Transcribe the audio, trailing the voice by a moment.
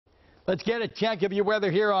Let's get a check of your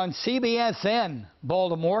weather here on CBSN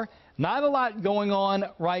Baltimore. Not a lot going on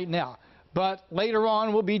right now, but later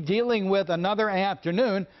on we'll be dealing with another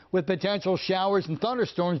afternoon with potential showers and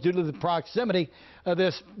thunderstorms due to the proximity of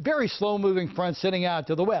this very slow-moving front sitting out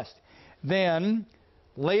to the west. Then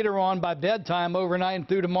later on by bedtime overnight and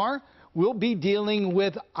through tomorrow, we'll be dealing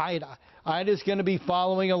with Ida. Ida is going to be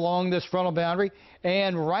following along this frontal boundary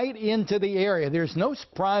and right into the area. There's no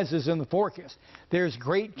surprises in the forecast. There's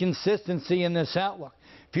great consistency in this outlook.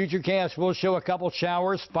 Futurecast will show a couple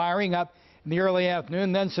showers firing up in the early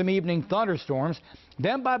afternoon, then some evening thunderstorms.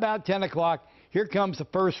 Then by about 10 o'clock, here comes the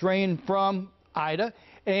first rain from Ida.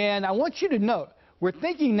 And I want you to note, we're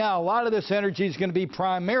thinking now a lot of this energy is going to be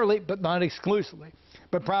primarily, but not exclusively,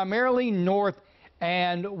 but primarily north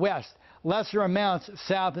and west. Lesser amounts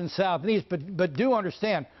south and southeast, but do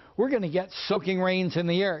understand, we're going to get soaking rains in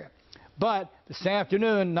the area. But this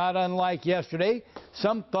afternoon, not unlike yesterday,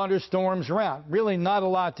 some thunderstorms around. Really not a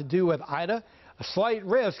lot to do with Ida. A slight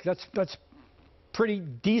risk, that's pretty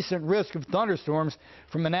decent risk of thunderstorms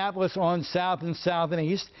from Annapolis on south and south and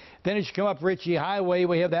east. Then as you come up Ritchie Highway,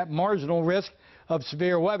 we have that marginal risk of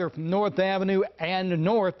severe weather from North Avenue and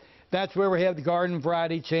north. That's where we have the garden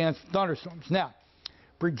variety chance of thunderstorms. Now,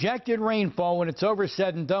 projected rainfall, when it's over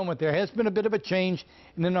said and done with, there has been a bit of a change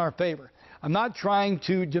in our favor. I'm not trying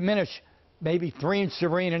to diminish maybe 3 inches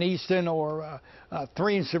of rain in Easton or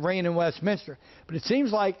 3 inches of rain in Westminster, but it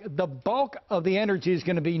seems like the bulk of the energy is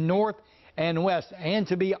going to be north and west. And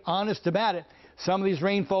to be honest about it, some of these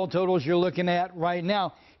rainfall totals you're looking at right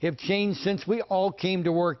now have changed since we all came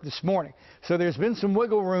to work this morning. So there's been some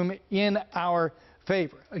wiggle room in our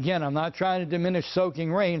favor. Again, I'm not trying to diminish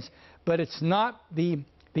soaking rains, but it's not the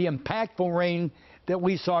impactful rain that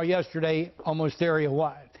we saw yesterday almost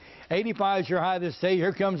area-wide. 85 is your high this day.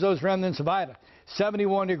 Here comes those remnants of Ida.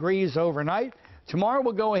 71 degrees overnight. Tomorrow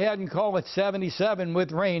we'll go ahead and call it 77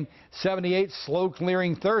 with rain. 78 slow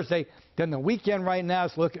clearing Thursday. Then the weekend right now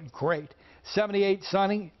is looking great. 78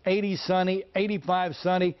 sunny, 80 sunny, 85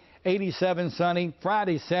 sunny, 87 sunny,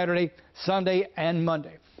 Friday, Saturday, Sunday, and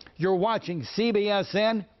Monday. You're watching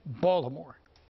CBSN Baltimore.